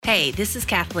Hey, this is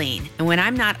Kathleen, and when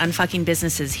I'm not unfucking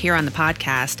businesses here on the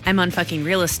podcast, I'm unfucking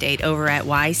real estate over at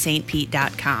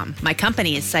ystpete.com. My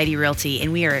company is Sidey Realty,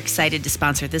 and we are excited to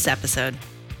sponsor this episode.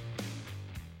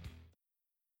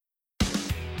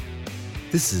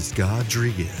 This is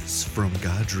Godriguez from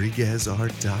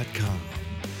GodriguezArt.com,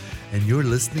 and you're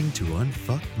listening to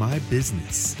Unfuck My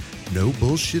Business. No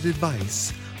bullshit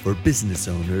advice for business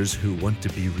owners who want to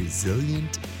be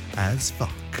resilient as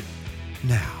fuck.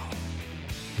 Now,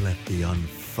 let the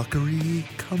unfuckery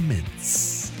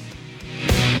commence.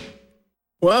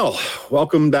 Well,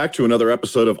 welcome back to another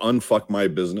episode of Unfuck My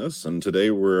Business, and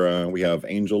today we have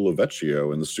Angel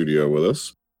Lovecchio in the studio with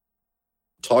us,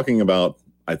 talking about,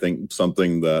 I think,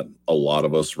 something that a lot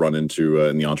of us run into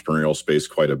in the entrepreneurial space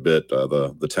quite a bit,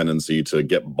 the tendency to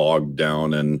get bogged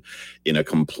down and in a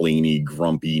complainy,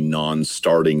 grumpy,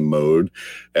 non-starting mode,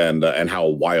 and how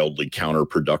wildly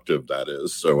counterproductive that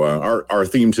is. So our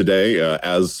theme today,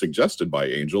 as suggested by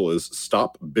Angel, is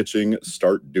Stop Bitching,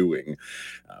 Start Doing,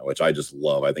 which I just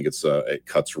love. I think it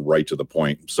cuts right to the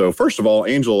point. So first of all,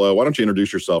 Angel, why don't you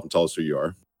introduce yourself and tell us who you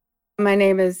are? My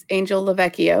name is Angel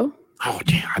Lovecchio. Oh,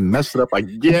 damn, I messed it up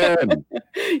again.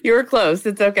 You were close.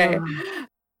 It's okay.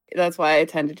 That's why I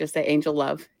tend to just say Angel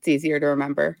Love. It's easier to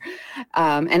remember.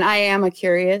 And I am a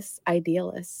curious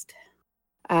idealist.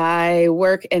 I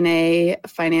work in a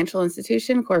financial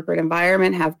institution, corporate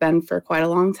environment, have been for quite a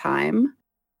long time.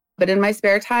 But in my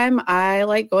spare time, I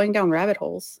like going down rabbit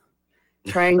holes,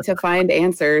 trying to find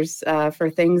answers for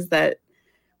things that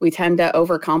we tend to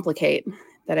overcomplicate,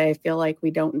 that I feel like we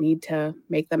don't need to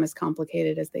make them as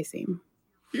complicated as they seem.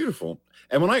 Beautiful.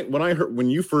 And when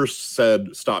you first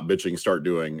said stop bitching, start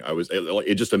doing,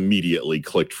 it just immediately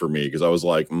clicked for me, because I was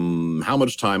like, how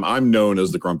much time? I'm known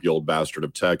as the grumpy old bastard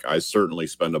of tech. I certainly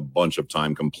spend a bunch of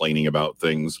time complaining about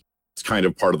things. It's kind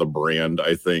of part of the brand,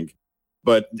 I think.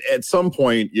 But at some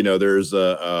point, there's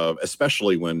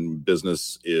especially when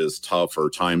business is tough or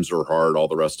times are hard, all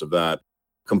the rest of that,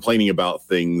 complaining about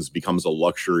things becomes a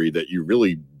luxury that you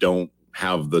really don't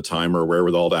have the time or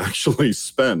wherewithal to actually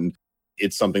spend.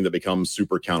 It's something that becomes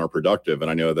super counterproductive. And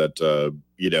I know that,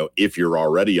 if you're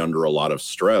already under a lot of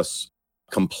stress,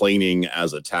 complaining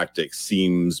as a tactic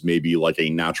seems maybe like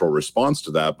a natural response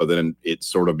to that, but then it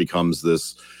sort of becomes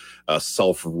this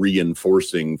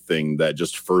self-reinforcing thing that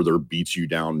just further beats you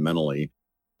down mentally.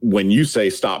 When you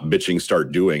say stop bitching,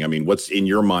 start doing, I mean, what's in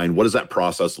your mind? What does that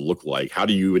process look like? How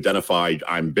do you identify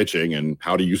I'm bitching, and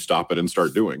how do you stop it and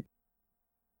start doing?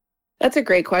 That's a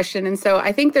great question. And so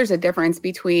I think there's a difference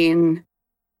between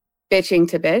bitching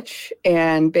to bitch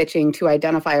and bitching to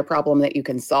identify a problem that you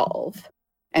can solve.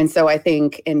 And so I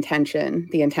think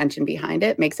the intention behind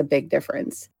it makes a big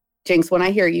difference. Jinx, when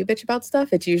I hear you bitch about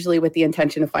stuff, it's usually with the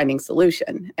intention of finding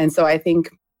solution. And so I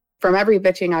think from every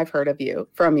bitching I've heard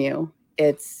from you,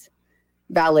 it's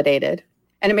validated,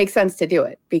 and it makes sense to do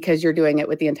it because you're doing it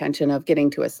with the intention of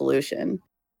getting to a solution.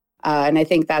 And I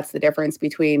think that's the difference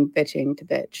between bitching to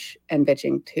bitch and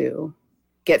bitching to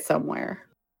get somewhere.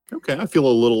 Okay, I feel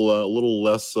a little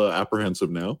less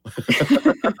apprehensive now.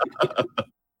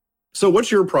 So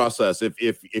what's your process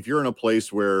if you're in a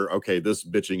place where, okay, this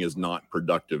bitching is not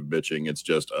productive bitching, it's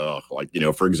just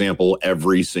for example,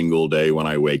 every single day when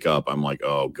I wake up, I'm like,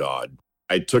 oh God.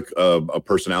 I took a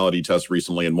personality test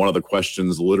recently, and one of the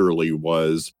questions literally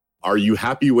was, are you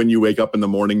happy when you wake up in the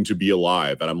morning to be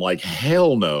alive? And I'm like,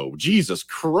 hell no, Jesus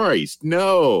Christ,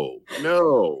 no.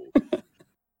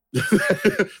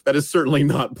 That is certainly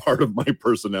not part of my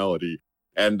personality.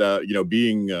 And,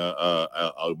 being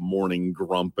a morning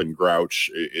grump and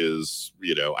grouch is,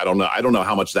 I don't know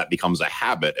how much that becomes a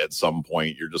habit at some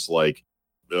point. You're just like,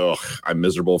 ugh, I'm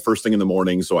miserable first thing in the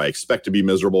morning, so I expect to be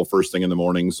miserable first thing in the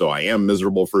morning, so I am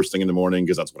miserable first thing in the morning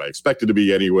because that's what I expected to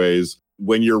be anyways.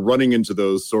 When you're running into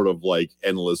those sort of like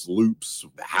endless loops,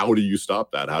 how do you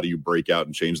stop that? How do you break out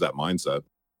and change that mindset?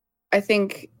 I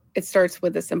think it starts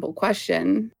with a simple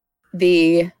question.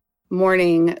 The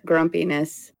morning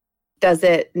grumpiness, does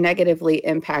it negatively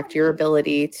impact your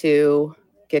ability to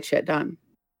get shit done?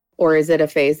 Or is it a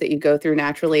phase that you go through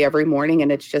naturally every morning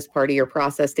and it's just part of your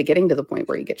process to getting to the point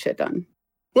where you get shit done?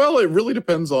 Well, it really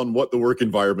depends on what the work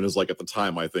environment is like at the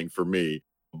time, I think, for me.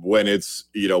 When it's,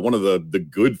 one of the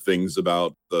good things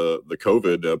about the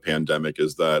COVID pandemic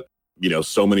is that,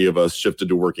 so many of us shifted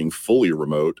to working fully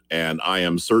remote, and I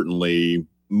am certainly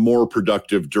more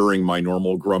productive during my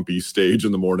normal grumpy stage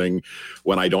in the morning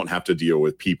when I don't have to deal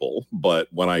with people. But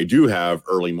when I do have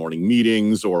early morning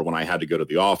meetings, or when I had to go to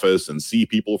the office and see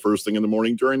people first thing in the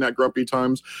morning during that grumpy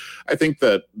times, I think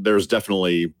that there's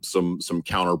definitely some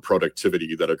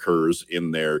counterproductivity that occurs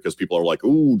in there, because people are like,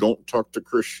 ooh, don't talk to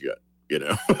Chris yet,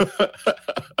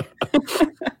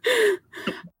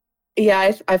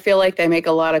 Yeah, I feel like they make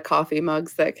a lot of coffee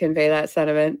mugs that convey that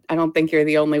sentiment. I don't think you're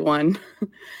the only one.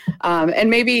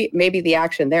 And maybe the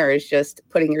action there is just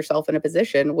putting yourself in a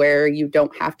position where you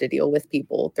don't have to deal with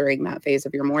people during that phase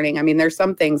of your morning. I mean, there's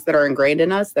some things that are ingrained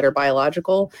in us that are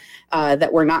biological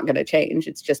that we're not going to change.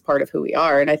 It's just part of who we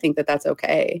are. And I think that that's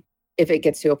okay. If it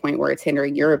gets to a point where it's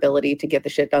hindering your ability to get the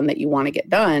shit done that you want to get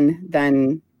done,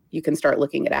 then you can start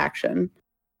looking at action.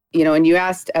 You know, and you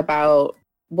asked about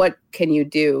what can you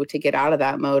do to get out of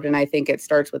that mode? And I think it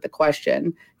starts with the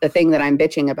question, the thing that I'm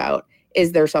bitching about,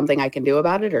 is there something I can do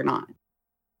about it or not?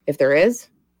 If there is,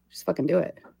 just fucking do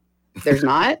it. If there's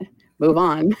not, move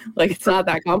on. Like, it's not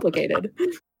that complicated.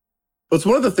 It's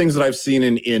one of the things that I've seen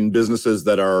in businesses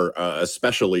that are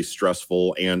especially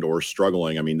stressful and or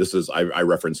struggling. I mean, I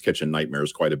reference Kitchen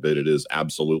Nightmares quite a bit. It is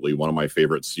absolutely one of my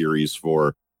favorite series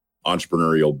for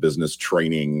entrepreneurial business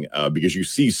training because you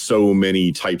see so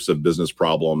many types of business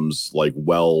problems like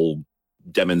well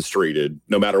demonstrated,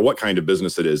 no matter what kind of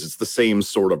business it is. It's the same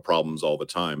sort of problems all the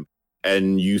time.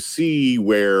 And you see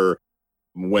where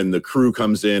when the crew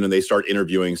comes in and they start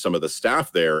interviewing some of the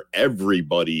staff there,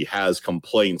 everybody has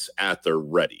complaints at their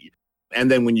ready. And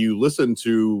then when you listen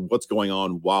to what's going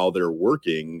on while they're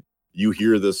working, you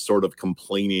hear this sort of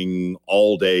complaining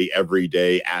all day, every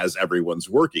day as everyone's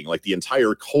working. Like the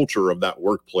entire culture of that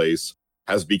workplace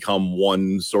has become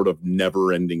one sort of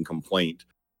never-ending complaint.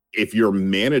 If you're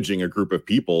managing a group of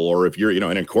people, or if you're, in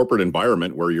a corporate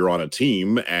environment where you're on a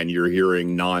team and you're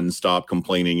hearing nonstop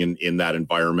complaining in that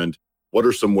environment, what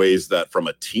are some ways that from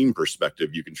a team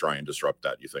perspective you can try and disrupt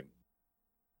that, you think?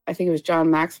 I think it was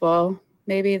John Maxwell,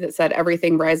 maybe, that said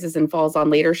everything rises and falls on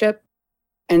leadership.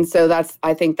 And so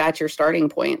I think that's your starting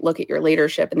point. Look at your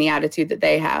leadership and the attitude that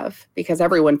they have, because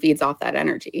everyone feeds off that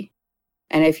energy.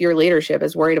 And if your leadership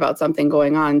is worried about something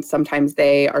going on, sometimes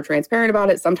they are transparent about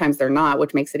it, sometimes they're not,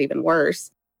 which makes it even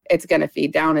worse. It's going to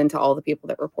feed down into all the people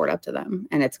that report up to them,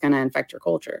 and it's going to infect your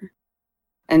culture.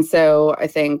 And so I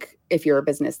think if you're a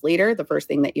business leader, the first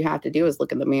thing that you have to do is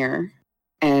look in the mirror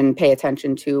and pay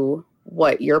attention to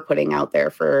what you're putting out there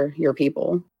for your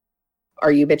people.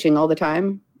 Are you bitching all the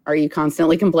time? Are you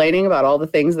constantly complaining about all the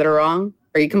things that are wrong?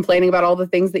 Are you complaining about all the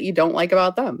things that you don't like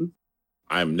about them?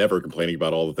 I'm never complaining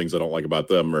about all the things I don't like about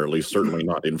them, or at least certainly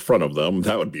not in front of them.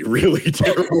 That would be really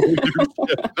terrible.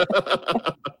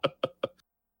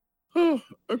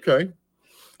 Okay.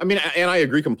 I mean, and I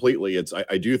agree completely.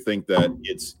 I do think that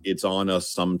it's on us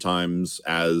sometimes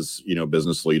as,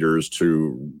 business leaders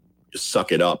to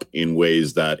suck it up in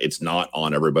ways that it's not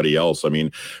on everybody else. I mean,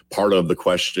 part of the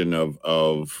question of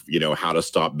how to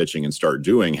stop bitching and start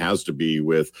doing has to be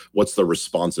with what's the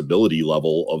responsibility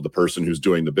level of the person who's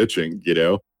doing the bitching.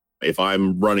 If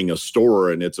I'm running a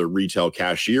store and it's a retail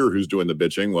cashier who's doing the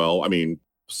bitching, well, I mean,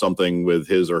 something with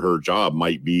his or her job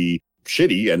might be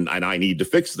shitty and I need to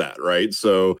fix that, right?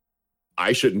 So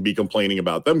I shouldn't be complaining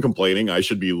about them complaining. I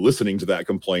should be listening to that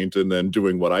complaint and then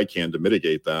doing what I can to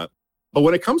mitigate that. But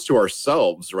when it comes to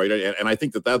ourselves, right, and I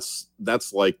think that's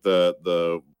like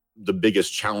the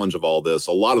biggest challenge of all this.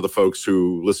 A lot of the folks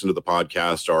who listen to the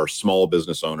podcast are small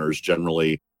business owners,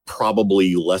 generally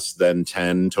probably less than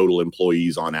 10 total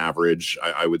employees on average,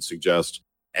 I would suggest.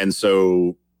 And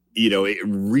so, it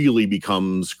really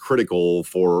becomes critical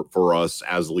for us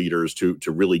as leaders to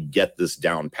really get this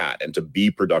down pat and to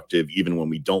be productive even when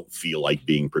we don't feel like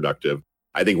being productive.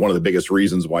 I think one of the biggest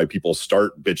reasons why people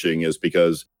start bitching is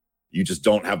because you just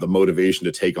don't have the motivation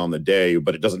to take on the day,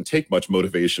 but it doesn't take much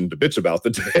motivation to bitch about the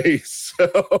day.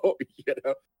 So,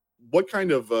 what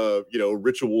kind of,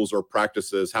 rituals or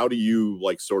practices, how do you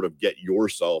sort of get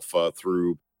yourself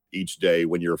through each day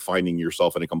when you're finding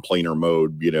yourself in a complainer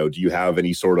mode? Do you have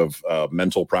any sort of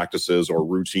mental practices or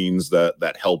routines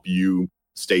that help you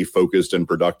stay focused and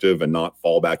productive and not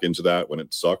fall back into that when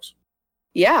it sucks?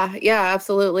 Yeah,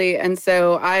 absolutely. And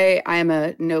so I am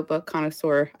a notebook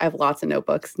connoisseur. I have lots of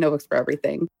notebooks for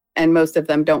everything. And most of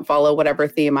them don't follow whatever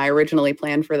theme I originally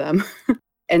planned for them.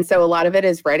 And so a lot of it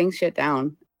is writing shit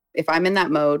down. If I'm in that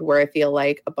mode where I feel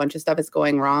like a bunch of stuff is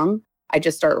going wrong, I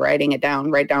just start writing it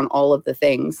down, write down all of the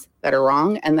things that are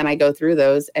wrong. And then I go through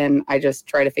those and I just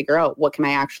try to figure out what can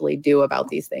I actually do about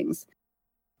these things.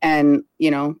 And,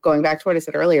 going back to what I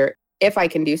said earlier, if I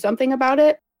can do something about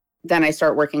it, then I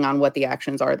start working on what the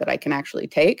actions are that I can actually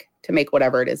take to make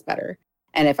whatever it is better.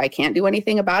 And if I can't do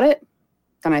anything about it,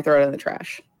 then I throw it in the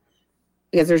trash.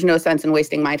 Because there's no sense in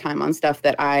wasting my time on stuff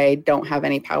that I don't have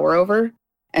any power over.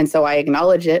 And so I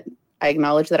acknowledge it. I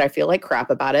acknowledge that I feel like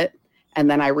crap about it. And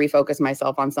then I refocus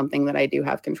myself on something that I do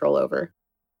have control over.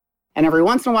 And every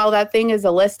once in a while, that thing is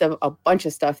a list of a bunch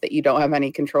of stuff that you don't have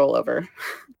any control over.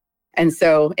 And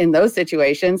so in those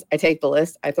situations, I take the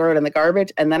list, I throw it in the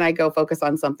garbage, and then I go focus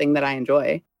on something that I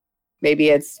enjoy. Maybe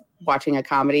it's watching a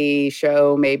comedy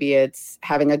show. Maybe it's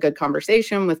having a good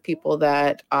conversation with people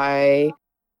that I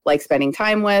like spending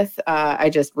time with. I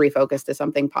just refocus to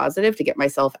something positive to get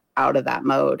myself out of that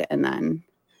mode, and then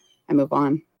I move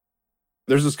on.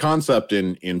 There's this concept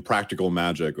in practical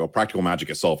magic. Well, practical magic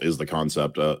itself is the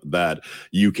concept that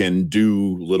you can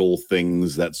do little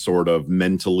things that sort of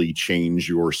mentally change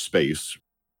your space.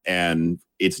 And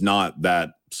it's not that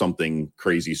something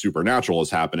crazy supernatural is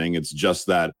happening. It's just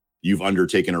that you've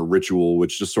undertaken a ritual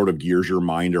which just sort of gears your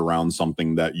mind around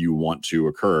something that you want to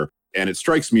occur. And it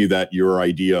strikes me that your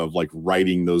idea of like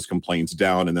writing those complaints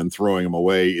down and then throwing them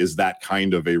away is that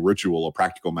kind of a ritual, a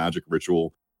practical magic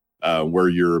ritual. Where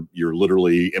you're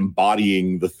literally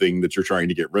embodying the thing that you're trying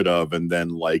to get rid of and then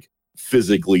like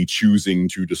physically choosing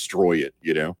to destroy it,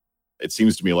 you know? It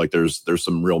seems to me like there's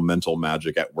some real mental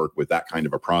magic at work with that kind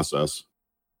of a process.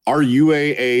 Are you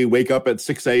a wake up at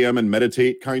 6 a.m. and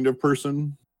meditate kind of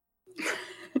person?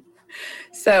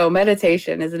 So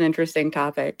meditation is an interesting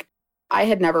topic. I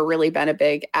had never really been a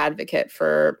big advocate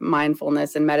for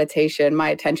mindfulness and meditation. My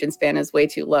attention span is way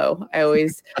too low. I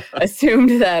always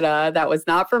assumed that that was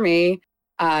not for me,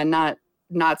 not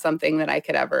something that I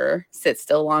could ever sit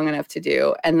still long enough to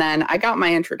do. And then I got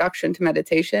my introduction to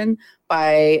meditation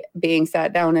by being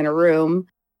sat down in a room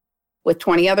with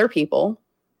 20 other people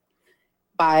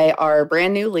by our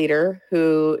brand new leader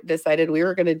who decided we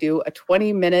were going to do a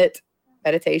 20-minute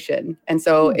meditation. And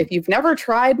so if you've never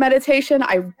tried meditation,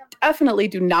 I definitely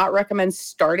do not recommend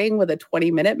starting with a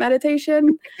 20-minute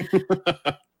meditation.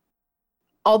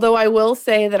 Although I will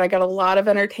say that I got a lot of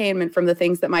entertainment from the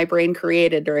things that my brain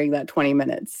created during that 20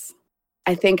 minutes.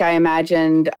 I think I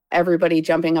imagined everybody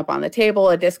jumping up on the table,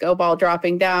 a disco ball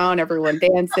dropping down, everyone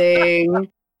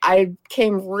dancing. I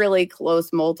came really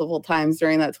close multiple times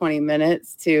during that 20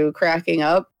 minutes to cracking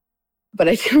up, but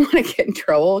I didn't want to get in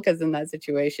trouble because in that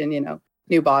situation, you know,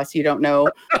 new boss, you don't know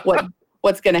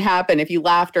what's going to happen if you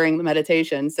laugh during the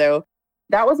meditation. So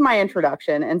that was my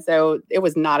introduction. And so it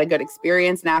was not a good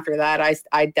experience. And after that,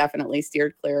 I definitely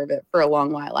steered clear of it for a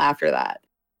long while after that.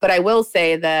 But I will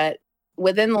say that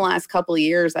within the last couple of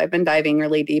years, I've been diving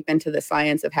really deep into the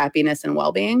science of happiness and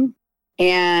well-being.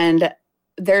 And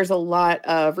there's a lot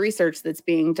of research that's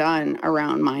being done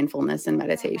around mindfulness and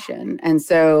meditation. And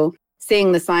so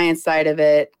seeing the science side of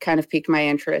it kind of piqued my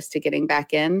interest to getting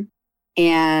back in.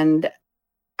 And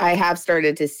I have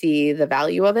started to see the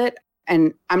value of it.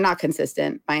 And I'm not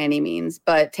consistent by any means,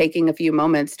 but taking a few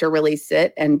moments to really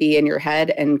sit and be in your head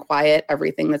and quiet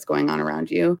everything that's going on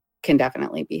around you can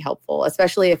definitely be helpful,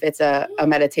 especially if it's a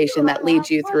meditation that leads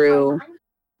you through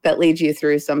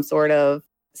some sort of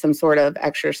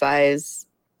exercise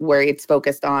where it's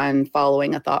focused on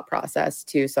following a thought process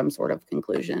to some sort of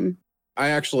conclusion. I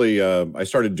actually I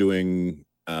started doing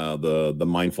the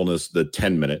mindfulness, the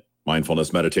 10-minute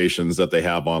mindfulness meditations that they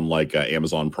have on like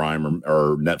Amazon Prime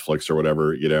or Netflix or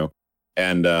whatever, you know.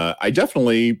 And I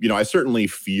definitely, you know, I certainly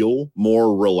feel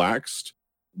more relaxed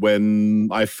when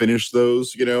I finish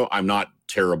those. You know, I'm not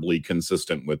terribly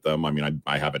consistent with them. I mean,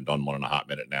 I haven't done one in a hot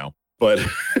minute now, but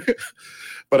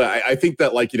but I think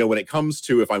that, like, you know, when it comes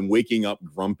to if I'm waking up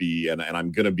grumpy and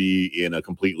I'm going to be in a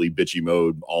completely bitchy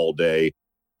mode all day,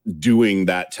 doing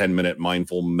that 10-minute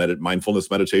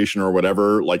mindfulness meditation or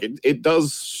whatever, like it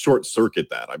does short circuit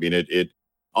that. I mean, it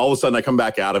all of a sudden I come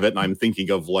back out of it and I'm thinking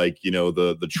of, like, you know,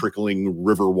 the trickling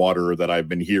river water that I've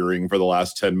been hearing for the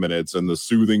last 10 minutes and the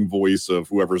soothing voice of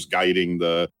whoever's guiding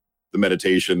the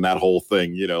meditation, that whole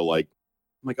thing, you know, like,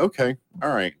 I'm like, okay, all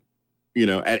right. You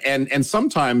know, and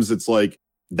sometimes it's like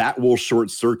that will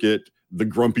short circuit the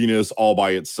grumpiness all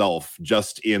by itself,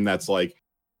 just in that's like,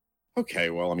 okay,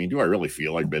 well, I mean, do I really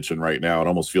feel like bitching right now? It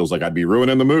almost feels like I'd be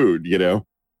ruining the mood, you know?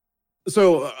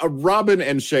 So Robin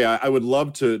and Shay, I would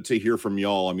love to hear from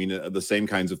y'all. I mean, the same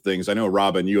kinds of things. I know,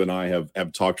 Robin, you and I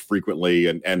have talked frequently,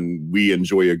 and we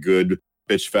enjoy a good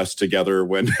bitch fest together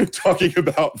when talking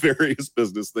about various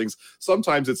business things.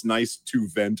 Sometimes it's nice to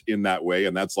vent in that way,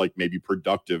 and that's like maybe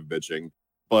productive bitching.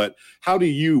 But how do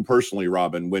you personally,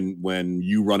 Robin, when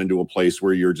you run into a place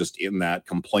where you're just in that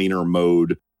complainer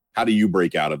mode, how do you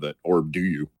break out of it, or do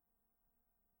you?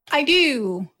 I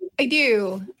do.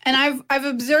 And I've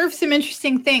observed some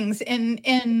interesting things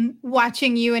in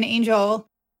watching you and Angel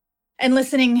and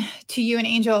listening to you and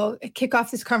Angel kick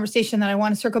off this conversation that I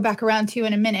want to circle back around to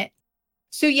in a minute.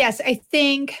 So yes, I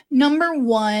think number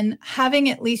one, having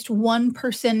at least one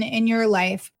person in your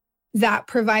life that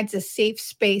provides a safe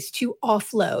space to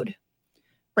offload,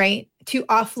 right? To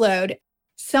offload.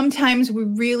 Sometimes we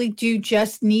really do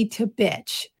just need to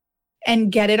bitch.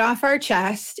 and get it off our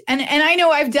chest. And I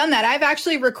know I've done that. I've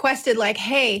actually requested like,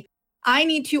 hey, I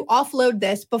need to offload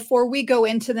this before we go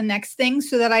into the next thing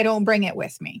so that I don't bring it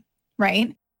with me,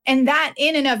 right? And that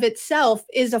in and of itself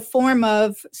is a form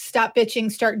of stop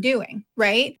bitching, start doing,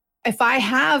 right? If I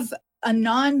have a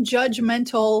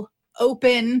non-judgmental,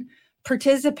 open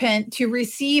participant to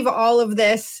receive all of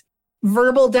this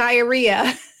verbal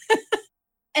diarrhea,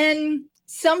 and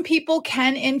some people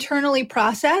can internally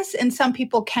process and some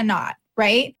people cannot,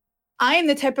 right? I am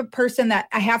the type of person that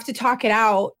I have to talk it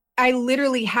out. I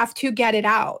literally have to get it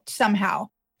out somehow,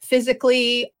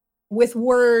 physically, with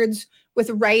words, with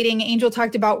writing. Angel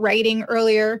talked about writing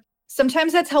earlier.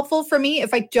 Sometimes that's helpful for me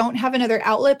if I don't have another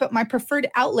outlet, but my preferred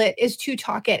outlet is to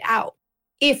talk it out.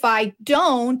 If I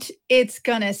don't, it's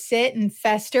going to sit and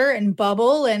fester and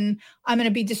bubble, and I'm going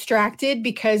to be distracted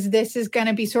because this is going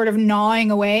to be sort of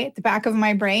gnawing away at the back of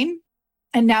my brain.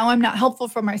 And now I'm not helpful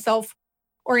for myself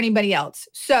or anybody else.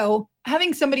 So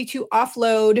having somebody to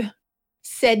offload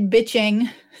said bitching,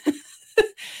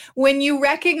 when you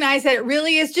recognize that it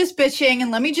really is just bitching and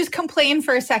let me just complain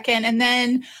for a second and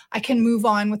then I can move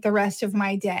on with the rest of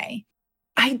my day.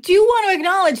 I do want to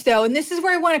acknowledge, though, and this is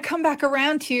where I want to come back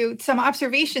around to some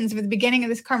observations at the beginning of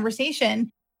this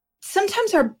conversation.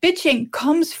 Sometimes our bitching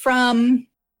comes from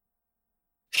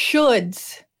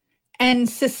shoulds and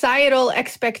societal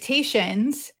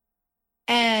expectations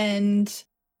and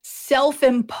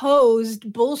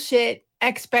self-imposed bullshit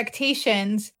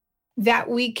expectations that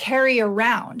we carry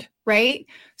around, right?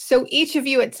 So each of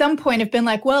you at some point have been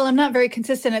like, well, I'm not very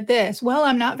consistent at this. Well,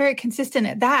 I'm not very consistent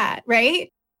at that, right?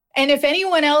 And if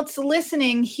anyone else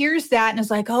listening hears that and is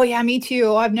like, oh yeah, me too.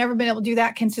 Oh, I've never been able to do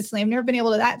that consistently. I've never been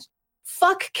able to that.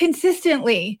 Fuck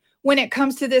consistently when it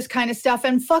comes to this kind of stuff,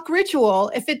 and fuck ritual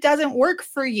if it doesn't work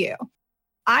for you.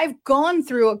 I've gone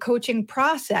through a coaching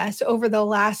process over the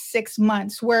last 6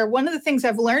 months where one of the things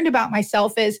I've learned about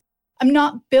myself is I'm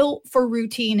not built for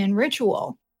routine and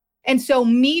ritual. And so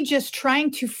me just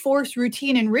trying to force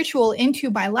routine and ritual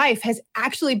into my life has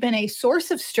actually been a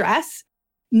source of stress,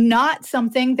 not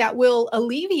something that will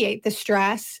alleviate the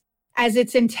stress as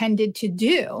it's intended to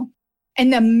do.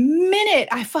 And the minute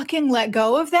I fucking let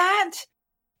go of that,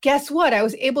 guess what? I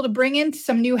was able to bring in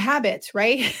some new habits,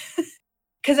 right?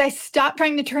 Because I stopped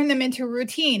trying to turn them into a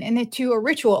routine and into a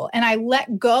ritual. And I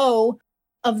let go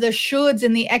of the shoulds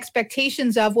and the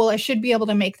expectations of, well, I should be able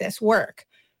to make this work,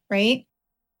 right?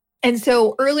 And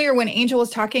so earlier when Angel was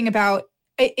talking about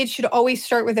it should always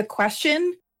start with a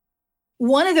question,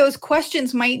 one of those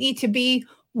questions might need to be,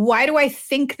 why do I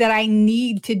think that I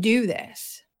need to do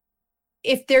this?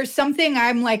 If there's something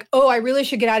I'm like, oh, I really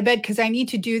should get out of bed because I need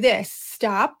to do this,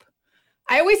 stop.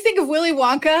 I always think of Willy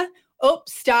Wonka. Oh,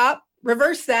 stop,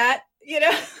 reverse that,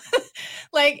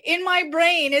 like in my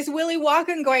brain is Willy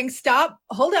Wonka going, stop,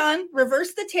 hold on,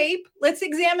 reverse the tape. Let's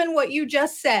examine what you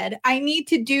just said. I need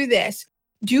to do this.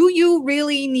 Do you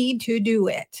really need to do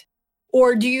it?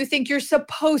 Or do you think you're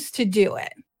supposed to do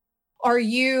it? Are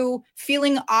you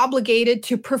feeling obligated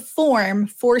to perform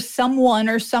for someone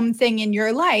or something in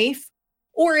your life?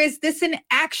 Or is this an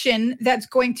action that's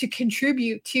going to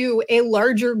contribute to a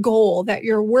larger goal that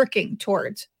you're working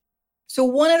towards? So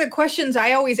one of the questions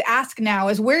I always ask now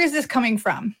is, where is this coming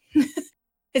from?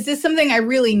 Is this something I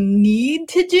really need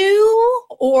to do?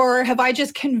 Or have I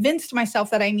just convinced myself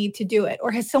that I need to do it? Or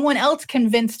has someone else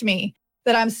convinced me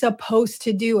that I'm supposed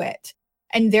to do it?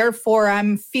 And therefore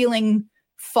I'm feeling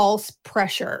false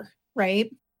pressure, right?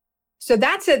 So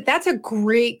that's a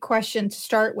great question to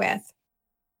start with.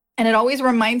 And it always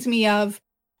reminds me of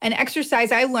an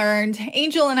exercise I learned.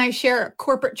 Angel and I share a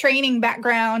corporate training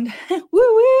background.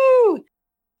 Woo-woo!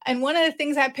 And one of the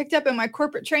things I picked up in my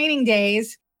corporate training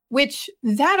days, which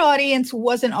that audience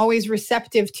wasn't always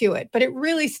receptive to it, but it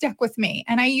really stuck with me.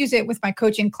 And I use it with my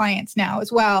coaching clients now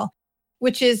as well,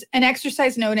 which is an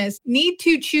exercise known as need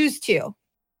to, choose to.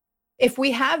 If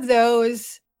we have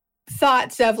those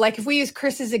thoughts of, like, if we use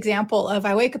Chris's example of,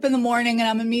 I wake up in the morning and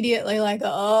I'm immediately like,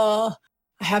 oh,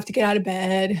 I have to get out of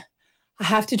bed. I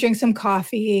have to drink some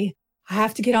coffee. I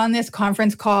have to get on this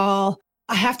conference call.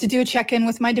 I have to do a check-in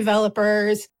with my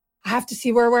developers. I have to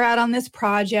see where we're at on this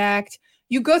project.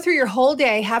 You go through your whole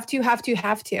day, have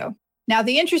to. Now,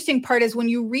 the interesting part is when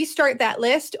you restart that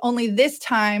list, only this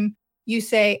time you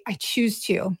say, I choose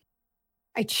to.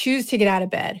 I choose to get out of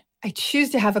bed. I choose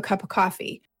to have a cup of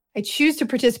coffee. I choose to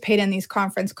participate in these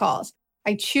conference calls.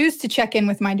 I choose to check in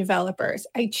with my developers.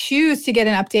 I choose to get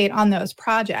an update on those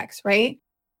projects, right?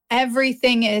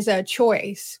 Everything is a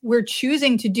choice. We're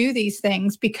choosing to do these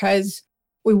things because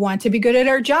we want to be good at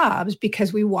our jobs,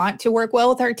 because we want to work well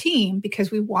with our team,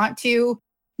 because we want to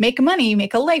make money,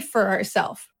 make a life for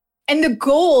ourselves, And the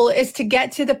goal is to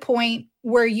get to the point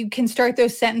where you can start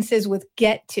those sentences with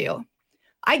get to.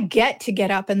 I get to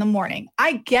get up in the morning.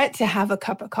 I get to have a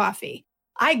cup of coffee.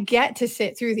 I get to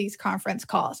sit through these conference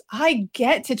calls. I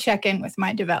get to check in with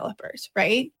my developers,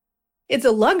 right? It's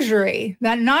a luxury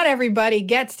that not everybody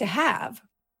gets to have.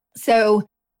 So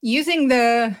using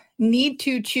the need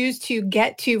to, choose to,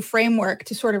 get to framework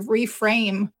to sort of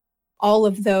reframe all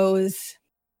of those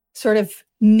sort of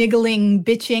niggling,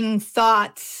 bitching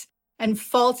thoughts and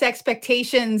false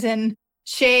expectations. And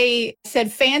Shay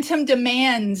said, phantom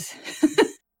demands.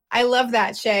 I love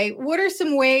that, Shay. What are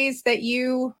some ways that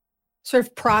you sort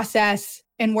of process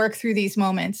and work through these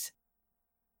moments?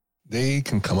 They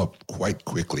can come up quite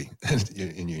quickly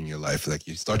in your life. Like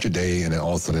you start your day and then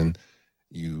all of a sudden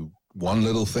one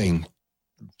little thing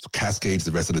cascades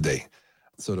the rest of the day.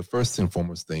 So the first and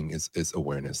foremost thing is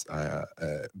awareness.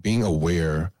 Being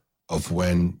aware of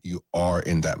when you are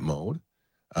in that mode,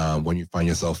 when you find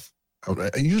yourself,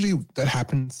 usually that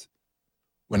happens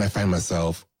when I find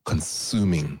myself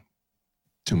consuming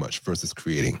too much versus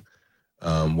creating.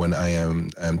 When I am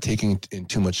taking in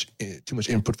too much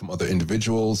input from other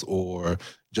individuals or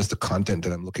just the content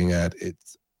that I'm looking at,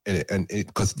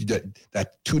 because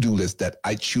that to-do list, that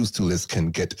I choose to list can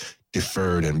get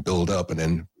deferred and build up, and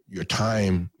then your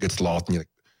time gets lost, and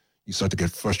you start to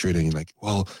get frustrated, and you're like,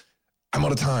 well, I'm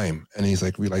out of time. And he's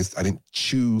like, realized I didn't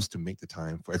choose to make the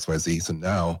time for XYZ, so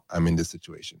now I'm in this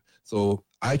situation. So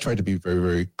I try to be very,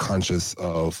 very conscious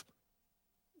of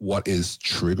what is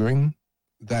triggering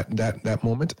that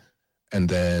moment, and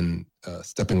then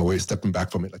stepping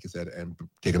back from it, like you said, and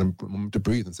taking a moment to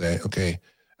breathe and say, okay,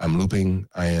 I'm looping,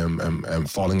 I'm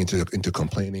falling into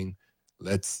complaining.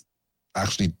 Let's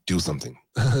actually do something.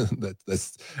 And it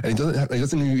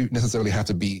doesn't necessarily have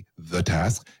to be the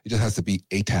task. It just has to be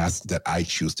a task that I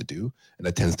choose to do, and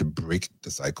that tends to break the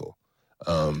cycle.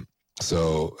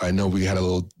 So I know we had a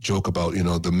little joke about,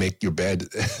 the make your bed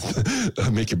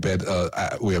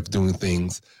way of doing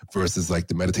things versus like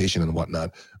the meditation and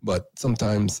whatnot. But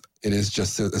sometimes it is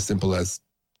just as simple as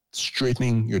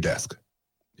straightening your desk,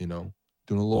 doing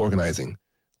a little organizing,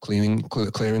 clearing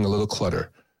a little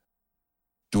clutter,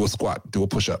 do a squat, do a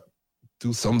push-up,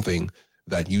 do something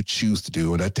that you choose to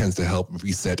do. And that tends to help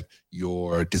reset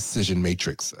your decision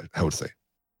matrix, I would say.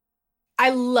 I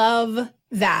love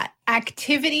that.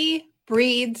 Activity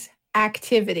breeds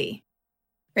activity,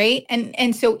 right?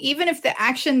 And so even if the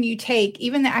action you take,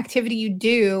 even the activity you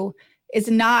do is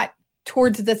not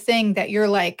towards the thing that you're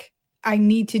like, I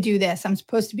need to do this, I'm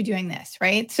supposed to be doing this,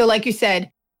 right? So like you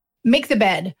said, make the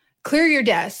bed, clear your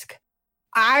desk.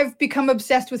 I've become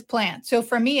obsessed with plants. So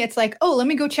for me, it's like, oh, let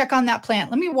me go check on that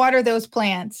plant. Let me water those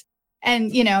plants.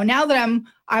 And, now that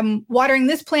I'm watering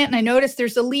this plant and I notice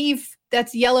there's a leaf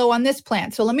that's yellow on this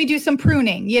plant. So let me do some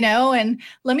pruning, and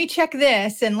let me check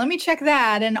this and let me check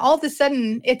that. And all of a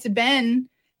sudden it's been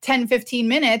 10, 15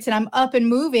 minutes and I'm up and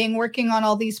moving, working on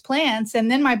all these plants.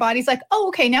 And then my body's like, oh,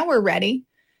 okay, now we're ready.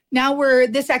 Now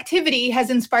this activity has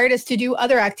inspired us to do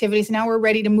other activities. Now we're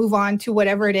ready to move on to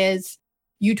whatever it is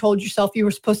you told yourself you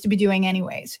were supposed to be doing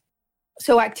anyways.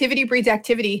 So activity breeds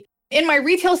activity. In my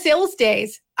retail sales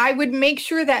days, I would make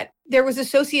sure that there was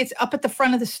associates up at the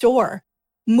front of the store,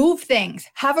 move things,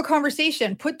 have a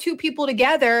conversation, put two people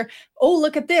together. Oh,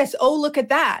 look at this. Oh, look at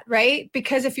that, right?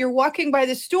 Because if you're walking by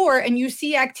the store and you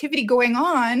see activity going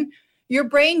on, your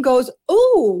brain goes,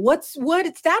 oh, what's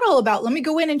that all about? Let me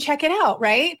go in and check it out,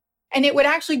 right? And it would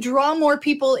actually draw more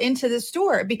people into the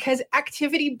store because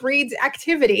activity breeds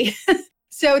activity.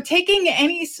 So taking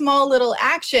any small little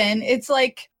action, it's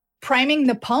like priming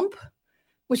the pump,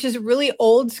 which is a really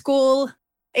old school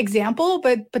example,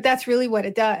 but that's really what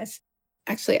it does.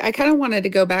 Actually, I kind of wanted to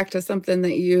go back to something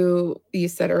that you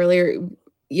said earlier.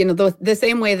 The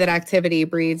same way that activity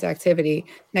breeds activity,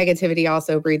 negativity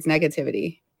also breeds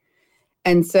negativity.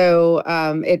 And so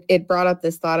it brought up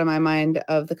this thought in my mind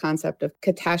of the concept of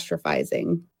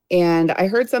catastrophizing. And I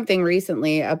heard something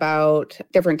recently about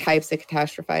different types of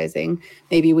catastrophizing.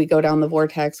 Maybe we go down the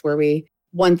vortex where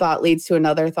one thought leads to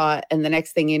another thought. And the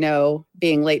next thing you know,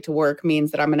 being late to work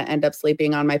means that I'm going to end up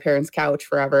sleeping on my parents' couch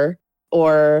forever.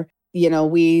 Or,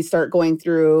 we start going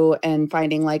through and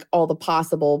finding like all the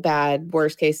possible bad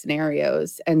worst case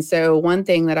scenarios. And so one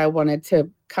thing that I wanted to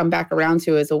come back around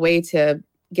to is a way to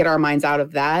get our minds out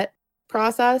of that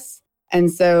process. And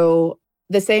so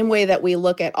the same way that we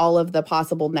look at all of the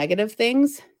possible negative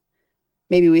things,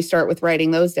 maybe we start with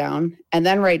writing those down and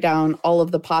then write down all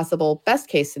of the possible best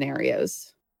case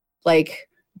scenarios. Like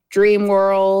dream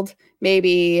world,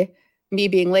 maybe me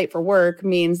being late for work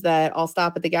means that I'll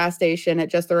stop at the gas station at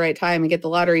just the right time and get the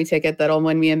lottery ticket that'll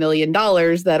win me $1 million.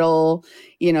 That'll,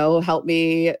 help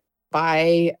me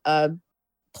buy a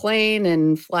plane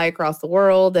and fly across the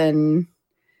world and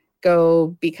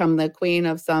go become the queen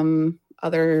of some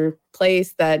other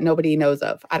place that nobody knows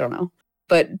of. I don't know.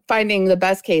 But finding the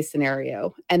best case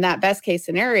scenario, and that best case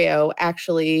scenario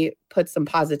actually puts some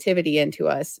positivity into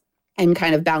us and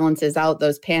kind of balances out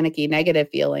those panicky negative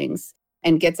feelings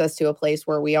and gets us to a place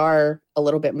where we are a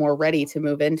little bit more ready to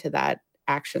move into that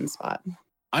action spot.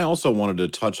 I also wanted to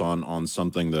touch on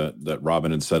something that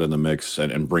Robin had said in the mix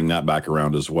and bring that back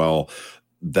around as well,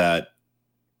 that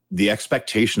the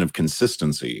expectation of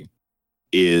consistency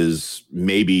is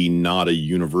maybe not a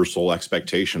universal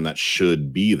expectation that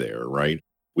should be there, right?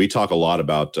 We talk a lot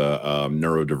about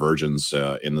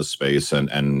neurodivergence in this space, and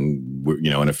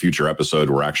in a future episode,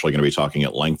 we're actually going to be talking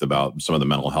at length about some of the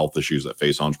mental health issues that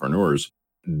face entrepreneurs.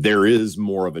 There is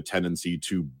more of a tendency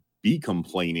to be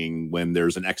complaining when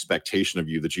there's an expectation of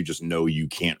you that you just know you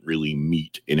can't really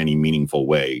meet in any meaningful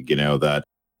way. That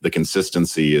the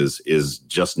consistency is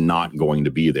just not going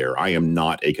to be there. I am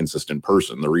not a consistent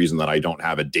person. The reason that I don't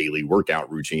have a daily workout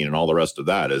routine and all the rest of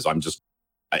that is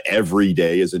every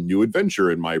day is a new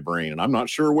adventure in my brain, and I'm not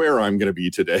sure where I'm going to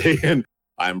be today. And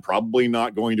I'm probably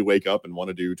not going to wake up and want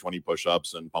to do 20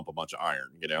 push-ups and pump a bunch of iron,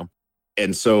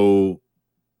 And so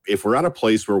if we're at a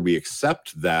place where we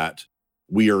accept that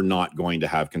we are not going to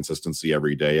have consistency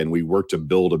every day, and we work to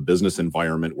build a business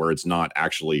environment where it's not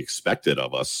actually expected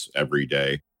of us every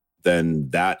day, then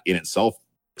that in itself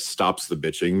stops the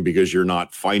bitching, because you're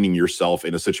not finding yourself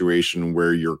in a situation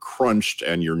where you're crunched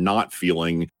and you're not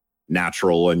feeling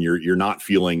natural and you're not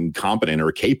feeling competent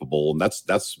or capable. And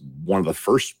that's one of the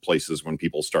first places when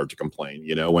people start to complain,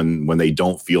 when they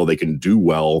don't feel they can do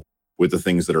well with the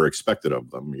things that are expected of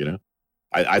them.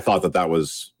 I thought that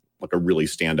was like a really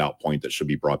standout point that should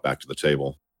be brought back to the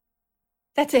table.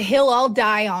 That's a hill I'll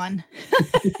die on.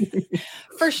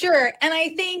 For sure. And I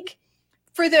think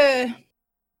for the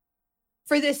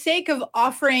sake of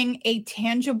offering a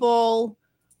tangible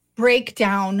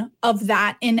breakdown of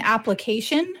that in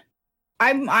application,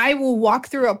 I will walk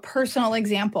through a personal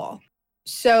example.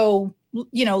 So,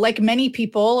 like many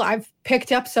people, I've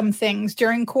picked up some things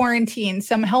during quarantine,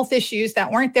 some health issues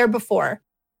that weren't there before,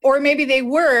 or maybe they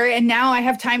were, and now I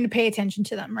have time to pay attention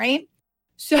to them, right?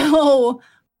 So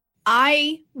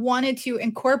I wanted to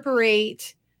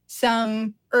incorporate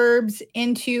some herbs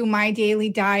into my daily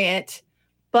diet,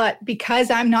 but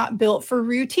because I'm not built for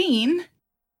routine,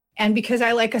 and because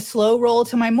I like a slow roll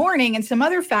to my morning and some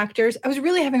other factors, I was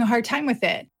really having a hard time with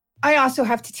it. I also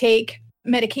have to take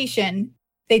medication.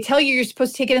 They tell you you're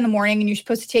supposed to take it in the morning and you're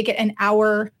supposed to take it an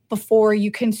hour before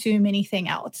you consume anything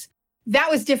else.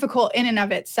 That was difficult in and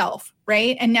of itself,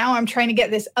 right? And now I'm trying to get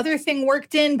this other thing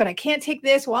worked in, but I can't take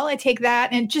this while I take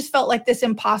that. And it just felt like this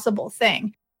impossible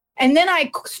thing. And then I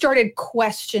started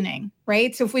questioning,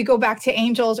 right? So if we go back to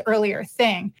Angel's earlier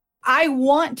thing, I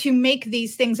want to make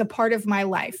these things a part of my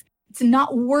life. It's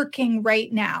not working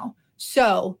right now.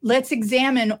 So let's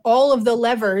examine all of the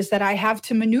levers that I have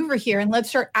to maneuver here, and let's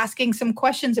start asking some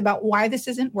questions about why this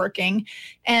isn't working.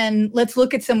 And let's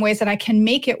look at some ways that I can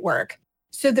make it work.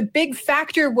 So the big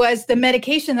factor was the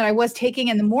medication that I was taking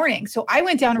in the morning. So I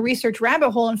went down a research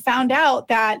rabbit hole and found out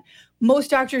that most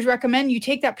doctors recommend you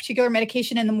take that particular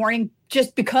medication in the morning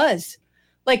just because.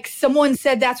 Like someone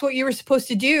said that's what you were supposed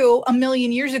to do a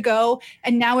million years ago.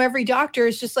 And now every doctor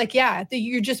is just like, yeah,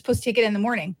 you're just supposed to take it in the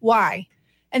morning. Why?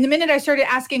 And the minute I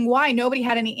started asking why, nobody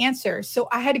had any answers. So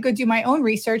I had to go do my own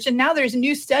research. And now there's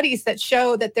new studies that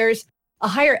show that there's a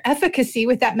higher efficacy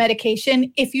with that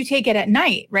medication if you take it at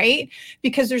night, right?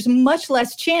 Because there's much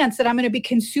less chance that I'm going to be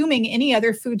consuming any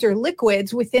other foods or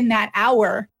liquids within that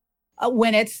hour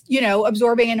when it's,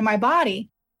 absorbing into my body.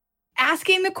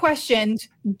 Asking the questions,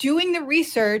 doing the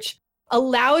research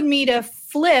allowed me to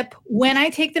flip when I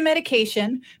take the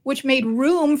medication, which made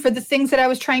room for the things that I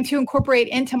was trying to incorporate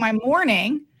into my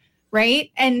morning, right?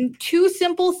 And two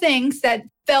simple things that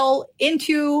fell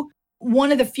into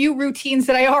one of the few routines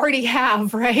that I already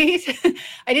have, right?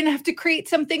 I didn't have to create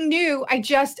something new.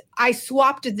 I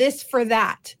swapped this for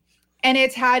that. And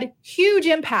it's had huge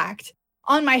impact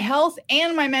on my health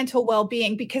and my mental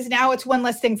well-being, because now it's one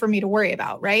less thing for me to worry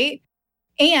about, right?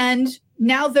 And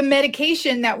now the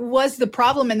medication that was the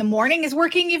problem in the morning is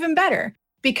working even better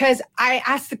because I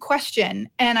asked the question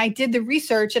and I did the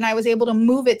research and I was able to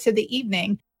move it to the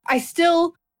evening. I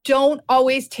still don't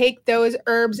always take those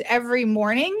herbs every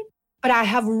morning, but I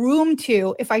have room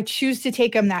to if I choose to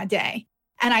take them that day.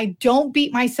 And I don't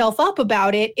beat myself up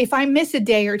about it if I miss a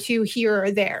day or two here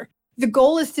or there. The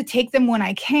goal is to take them when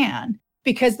I can,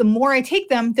 because the more I take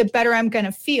them, the better I'm going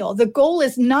to feel. The goal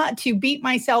is not to beat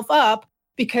myself up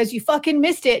because you fucking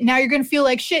missed it. Now you're going to feel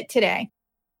like shit today.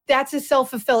 that's a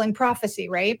self-fulfilling prophecy,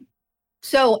 right?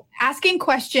 So asking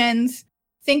questions,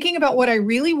 thinking about what I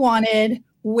really wanted,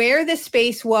 where the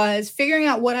space was, figuring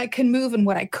out what I could move and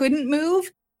what I couldn't move,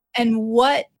 and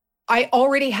what I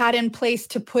already had in place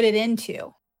to put it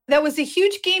into. That was a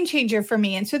huge game changer for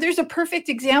me. And so there's a perfect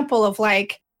example of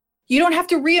like, you don't have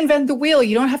to reinvent the wheel.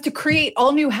 You don't have to create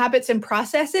all new habits and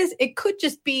processes. It could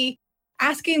just be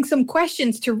asking some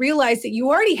questions to realize that you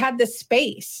already had the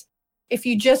space if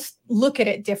you just look at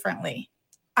it differently.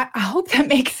 I hope that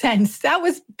makes sense. That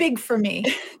was big for me.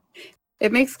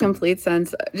 It makes complete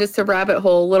sense. Just to rabbit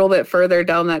hole a little bit further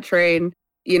down that train,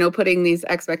 you know, putting these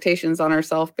expectations on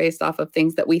ourselves based off of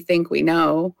things that we think we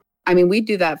know. I mean, we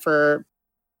do that for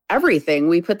everything.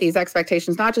 We put these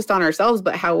expectations not just on ourselves,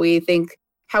 but how we think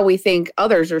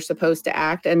others are supposed to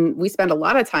act. And we spend a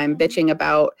lot of time bitching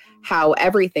about how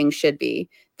everything should be.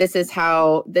 This is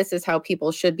how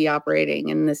people should be operating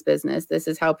in this business. This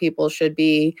is how people should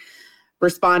be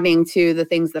responding to the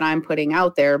things that I'm putting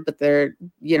out there. But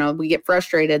we get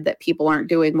frustrated that people aren't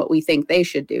doing what we think they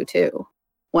should do too.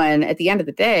 When at the end of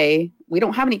the day, we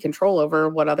don't have any control over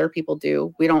what other people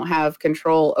do. We don't have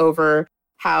control over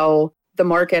how the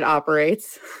market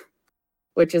operates,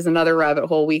 which is another rabbit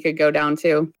hole we could go down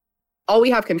to. All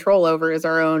we have control over is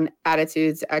our own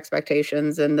attitudes,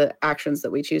 expectations, and the actions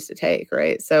that we choose to take,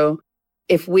 right? So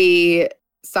if we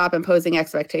stop imposing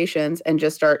expectations and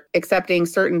just start accepting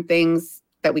certain things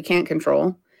that we can't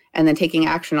control and then taking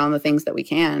action on the things that we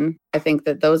can, I think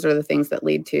that those are the things that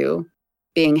lead to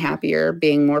being happier,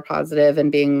 being more positive,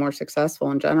 and being more successful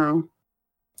in general.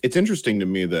 It's interesting to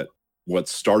me that what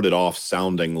started off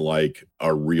sounding like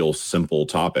a real simple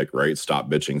topic, right?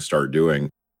 Stop bitching, start doing.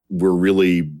 We're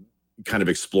really kind of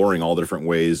exploring all the different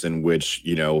ways in which,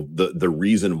 you know, the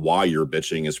reason why you're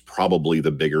bitching is probably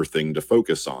the bigger thing to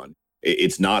focus on.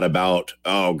 It's not about,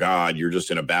 oh God, you're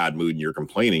just in a bad mood and you're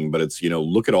complaining, but it's, you know,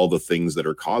 look at all the things that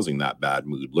are causing that bad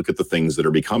mood. Look at the things that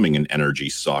are becoming an energy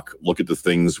suck. Look at the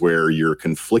things where you're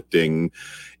conflicting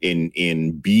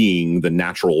in being the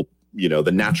natural, you know,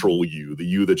 the natural you, the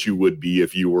you that you would be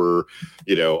if you were,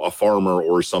 you know, a farmer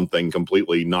or something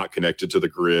completely not connected to the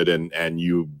grid and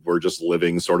you were just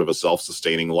living sort of a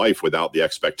self-sustaining life without the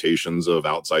expectations of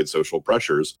outside social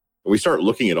pressures. We start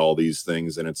looking at all these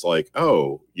things and it's like,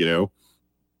 oh, you know,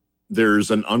 there's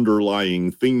an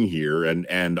underlying thing here.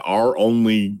 And our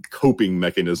only coping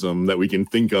mechanism that we can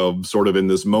think of sort of in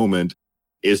this moment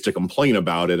is to complain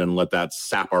about it and let that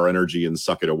sap our energy and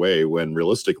suck it away, when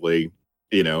realistically,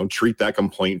 you know, treat that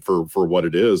complaint for what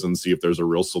it is and see if there's a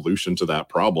real solution to that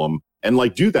problem. And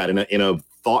like do that in a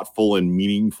thoughtful and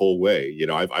meaningful way. You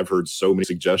know, I've heard so many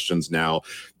suggestions now.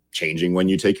 Changing when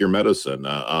you take your medicine,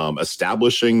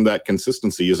 establishing that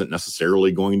consistency isn't necessarily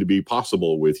going to be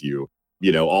possible with you.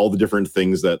 You know, all the different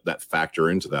things that factor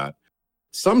into that.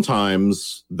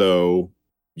 Sometimes, though,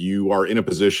 you are in a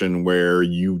position where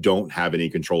you don't have any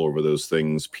control over those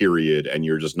things, period, and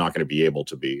you're just not going to be able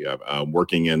to be.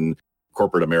 Working in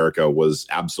corporate America was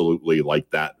absolutely like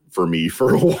that for me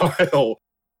for a while.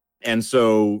 And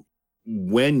so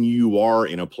when you are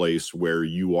in a place where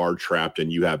you are trapped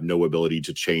and you have no ability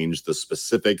to change the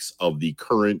specifics of the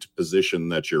current position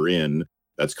that you're in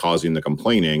that's causing the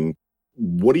complaining,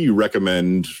 what do you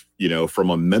recommend, you know,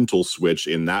 from a mental switch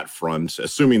in that front,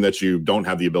 assuming that you don't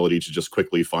have the ability to just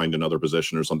quickly find another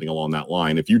position or something along that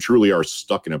line? If you truly are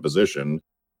stuck in a position,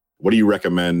 what do you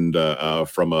recommend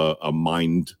from a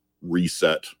mind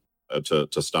reset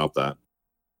to stop that?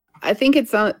 I think it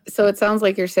sounds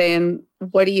like you're saying,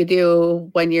 what do you do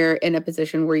when you're in a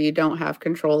position where you don't have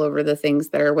control over the things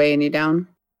that are weighing you down?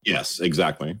 Yes,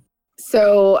 exactly.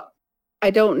 So I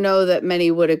don't know that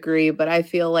many would agree, but I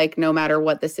feel like no matter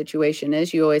what the situation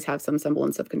is, you always have some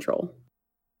semblance of control.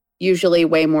 Usually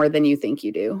way more than you think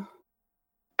you do.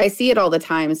 I see it all the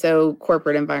time. So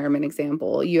corporate environment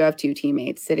example, you have two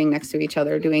teammates sitting next to each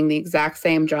other doing the exact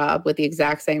same job with the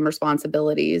exact same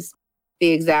responsibilities, the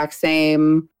exact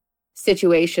same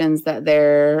situations that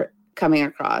they're coming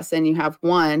across. And you have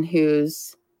one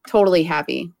who's totally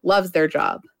happy, loves their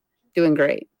job, doing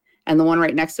great. And the one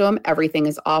right next to him, everything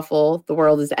is awful. The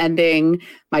world is ending.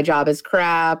 My job is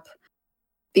crap.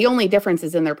 The only difference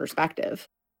is in their perspective.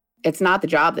 It's not the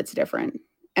job that's different.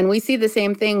 And we see the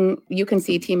same thing. You can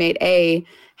see teammate A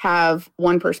have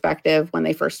one perspective when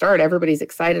they first start. Everybody's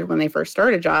excited when they first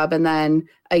start a job. And then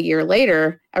a year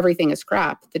later, everything is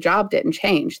crap. The job didn't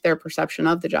change. Their perception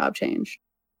of the job changed.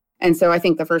 And so I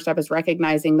think the first step is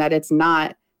recognizing that it's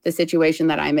not the situation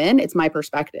that I'm in. It's my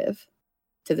perspective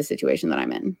to the situation that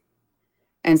I'm in.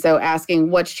 And so asking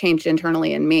what's changed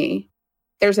internally in me.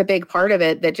 There's a big part of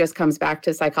it that just comes back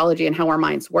to psychology and how our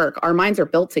minds work. Our minds are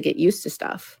built to get used to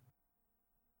stuff.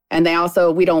 And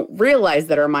we don't realize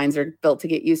that our minds are built to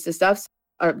get used to stuff.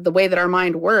 The way that our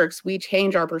mind works, we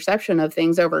change our perception of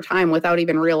things over time without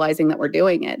even realizing that we're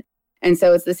doing it. And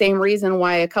so it's the same reason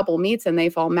why a couple meets and they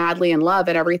fall madly in love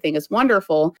and everything is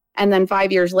wonderful. And then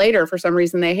 5 years later, for some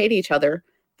reason, they hate each other.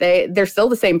 They're still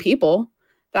the same people.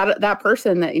 That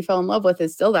person that you fell in love with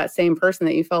is still that same person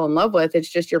that you fell in love with. It's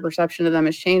just your perception of them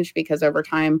has changed because over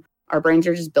time, our brains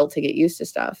are just built to get used to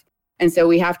stuff. And so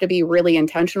we have to be really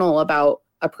intentional about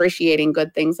appreciating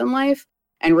good things in life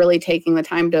and really taking the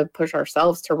time to push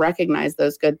ourselves to recognize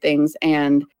those good things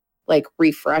and like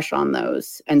refresh on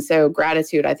those. And so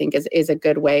gratitude, I think, is a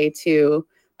good way to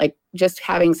like just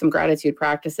having some gratitude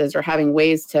practices or having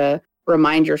ways to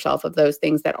remind yourself of those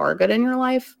things that are good in your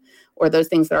life or those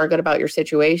things that are good about your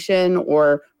situation,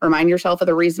 or remind yourself of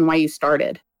the reason why you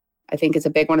started. I think it's a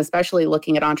big one, especially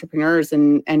looking at entrepreneurs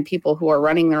and people who are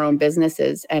running their own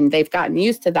businesses and they've gotten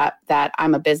used to that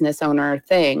I'm a business owner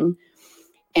thing.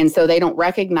 And so they don't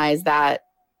recognize that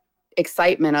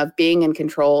excitement of being in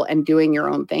control and doing your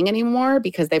own thing anymore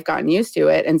because they've gotten used to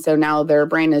it. And so now their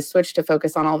brain is switched to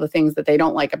focus on all the things that they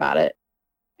don't like about it.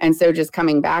 And so just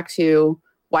coming back to,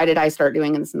 why did I start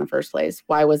doing this in the first place?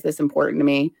 Why was this important to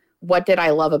me? What did I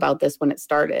love about this when it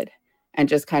started? And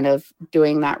just kind of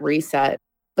doing that reset.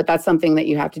 But that's something that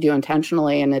you have to do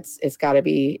intentionally, and it's got to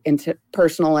be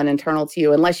personal and internal to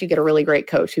you, unless you get a really great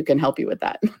coach who can help you with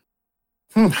that.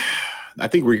 I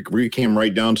think we came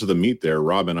right down to the meat there.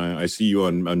 Robin, I see you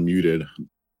unmuted.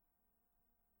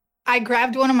 I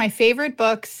grabbed one of my favorite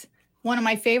books, one of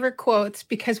my favorite quotes,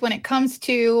 because when it comes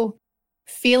to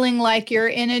feeling like you're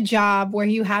in a job where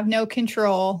you have no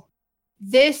control,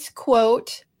 this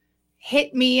quote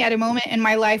hit me at a moment in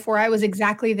my life where I was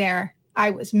exactly there. I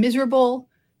was miserable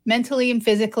mentally and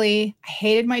physically. I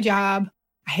hated my job.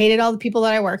 I hated all the people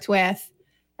that I worked with,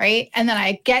 right? And then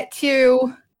I get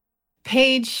to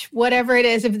page whatever it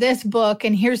is of this book,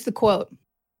 and here's the quote.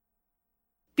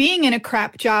 Being in a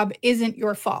crap job isn't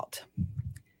your fault.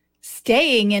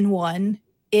 Staying in one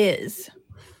is.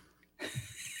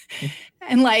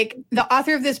 And like the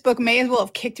author of this book may as well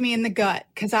have kicked me in the gut,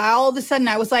 because all of a sudden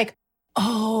I was like,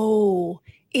 oh,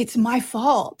 it's my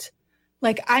fault.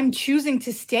 Like, I'm choosing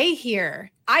to stay here.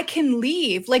 I can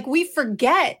leave. Like, we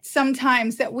forget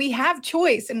sometimes that we have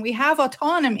choice and we have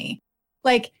autonomy.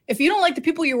 Like, if you don't like the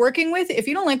people you're working with, if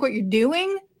you don't like what you're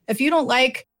doing, if you don't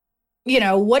like,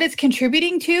 what it's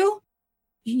contributing to,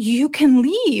 you can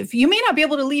leave. You may not be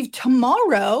able to leave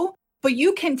tomorrow, but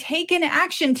you can take an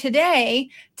action today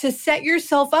to set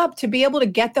yourself up to be able to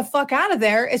get the fuck out of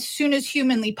there as soon as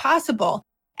humanly possible.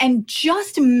 And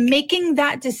just making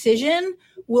that decision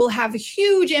will have a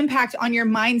huge impact on your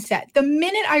mindset. The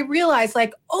minute I realized,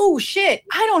 like, oh shit,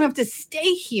 I don't have to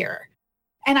stay here.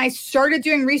 And I started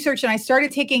doing research and I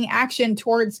started taking action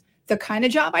towards the kind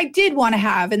of job I did want to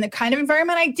have and the kind of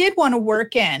environment I did want to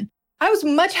work in. I was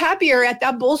much happier at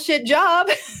that bullshit job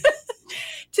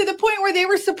to the point where they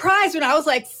were surprised when I was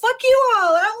like, fuck you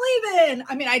all, I'm leaving.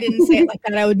 I mean, I didn't say it like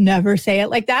that. I would never say it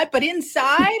like that. But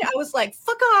inside, I was like,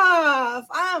 fuck off.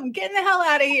 I'm getting the hell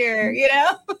out of here,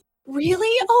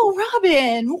 Really? Oh,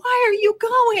 Robin, why are you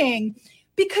going?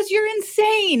 Because you're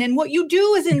insane and what you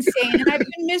do is insane. And I've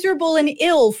been miserable and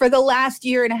ill for the last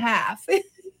year and a half.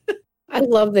 I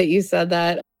love that you said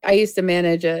that. I used to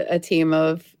manage a team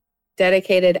of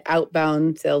dedicated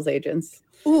outbound sales agents.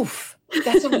 Oof,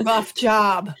 that's a rough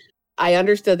job. I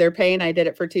understood their pain. I did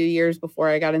it for 2 years before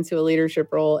I got into a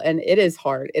leadership role. And it is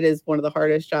hard. It is one of the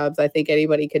hardest jobs I think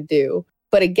anybody could do.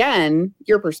 But again,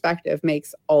 your perspective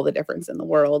makes all the difference in the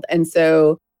world. And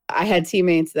so I had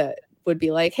teammates that would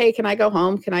be like, hey, can I go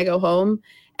home? Can I go home?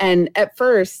 And at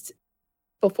first,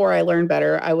 before I learned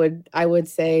better, I would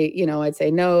say, I'd say,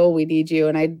 no, we need you.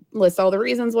 And I'd list all the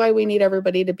reasons why we need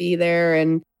everybody to be there.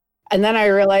 And then I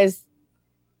realized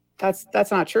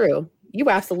that's not true. You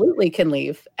absolutely can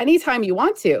leave anytime you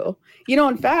want to.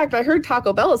 In fact, I heard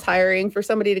Taco Bell is hiring for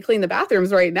somebody to clean the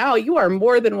bathrooms right now. You are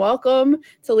more than welcome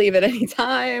to leave at any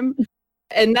time.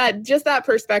 And that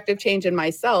perspective change in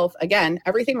myself, again,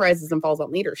 everything rises and falls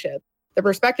on leadership. The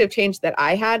perspective change that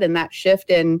I had and that shift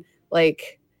in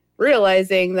like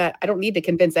realizing that I don't need to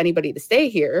convince anybody to stay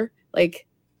here. Like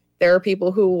there are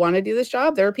people who want to do this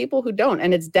job. There are people who don't.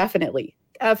 And it's definitely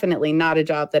not a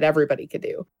job that everybody could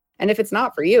do. And if it's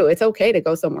not for you, it's okay to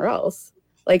go somewhere else.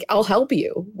 Like, I'll help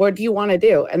you. What do you want to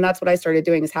do? And that's what I started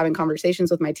doing, is having conversations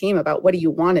with my team about what do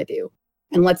you want to do?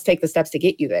 And let's take the steps to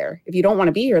get you there. If you don't want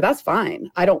to be here, that's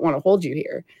fine. I don't want to hold you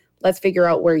here. Let's figure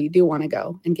out where you do want to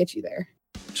go and get you there.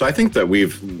 So I think that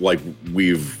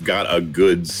we've got a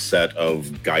good set of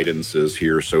guidances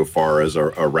here so far as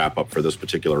a wrap up for this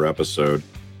particular episode.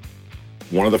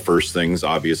 one of the first things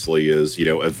obviously is,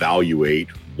 evaluate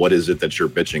what is it that you're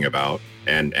bitching about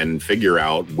and figure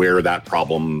out where that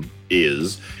problem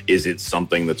is. Is it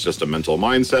something that's just a mental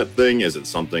mindset thing? Is it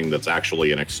something that's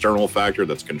actually an external factor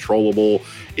that's controllable?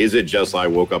 Is it just I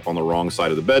woke up on the wrong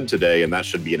side of the bed today and that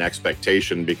should be an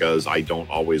expectation because I don't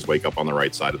always wake up on the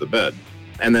right side of the bed?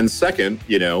 And then second,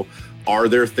 are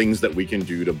there things that we can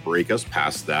do to break us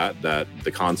past that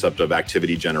the concept of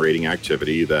activity generating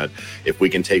activity, that if we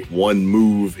can take one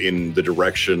move in the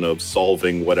direction of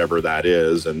solving whatever that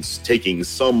is and taking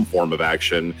some form of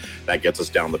action that gets us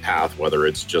down the path, whether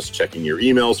it's just checking your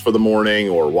emails for the morning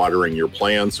or watering your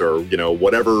plants or,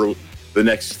 whatever the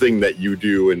next thing that you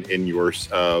do in your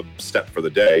step for the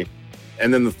day.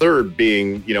 And then the third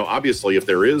being, obviously, if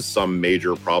there is some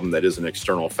major problem that is an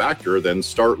external factor, then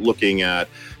start looking at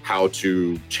how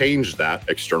to change that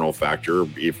external factor,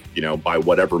 if, by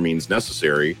whatever means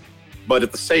necessary. But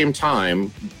at the same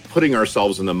time, putting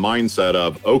ourselves in the mindset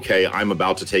of, okay, I'm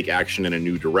about to take action in a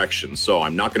new direction. So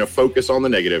I'm not going to focus on the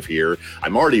negative here.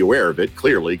 I'm already aware of it,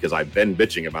 clearly, because I've been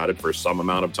bitching about it for some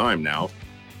amount of time now.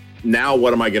 Now,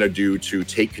 what am I going to do to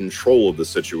take control of the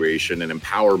situation and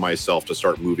empower myself to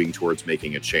start moving towards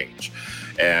making a change?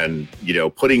 And,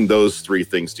 putting those three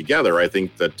things together, I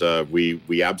think that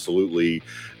we absolutely,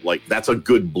 that's a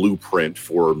good blueprint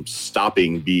for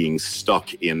stopping being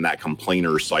stuck in that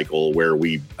complainer cycle where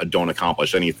we don't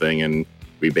accomplish anything and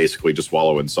we basically just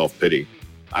wallow in self-pity.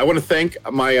 I want to thank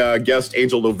my guest,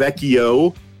 Angel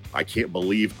Lovecchio. I can't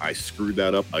believe I screwed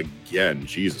that up again.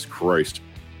 Jesus Christ.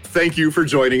 Thank you for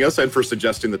joining us and for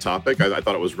suggesting the topic. I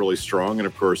thought it was really strong. And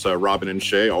of course, Robin and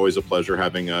Shay, always a pleasure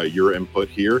having your input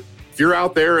here. If you're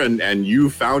out there and you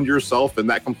found yourself in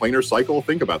that complainer cycle,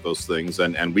 think about those things.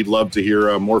 And we'd love to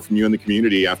hear more from you in the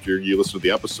community after you listen to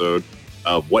the episode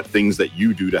of what things that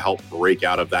you do to help break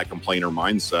out of that complainer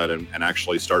mindset and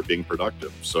actually start being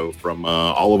productive. So from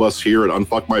all of us here at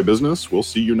Unfuck My Business, we'll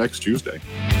see you next Tuesday.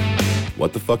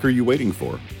 What the fuck are you waiting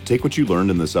for? Take what you learned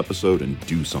in this episode and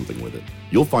do something with it.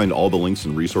 You'll find all the links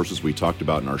and resources we talked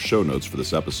about in our show notes for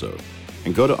this episode.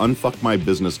 And go to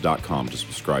unfuckmybusiness.com to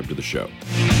subscribe to the show.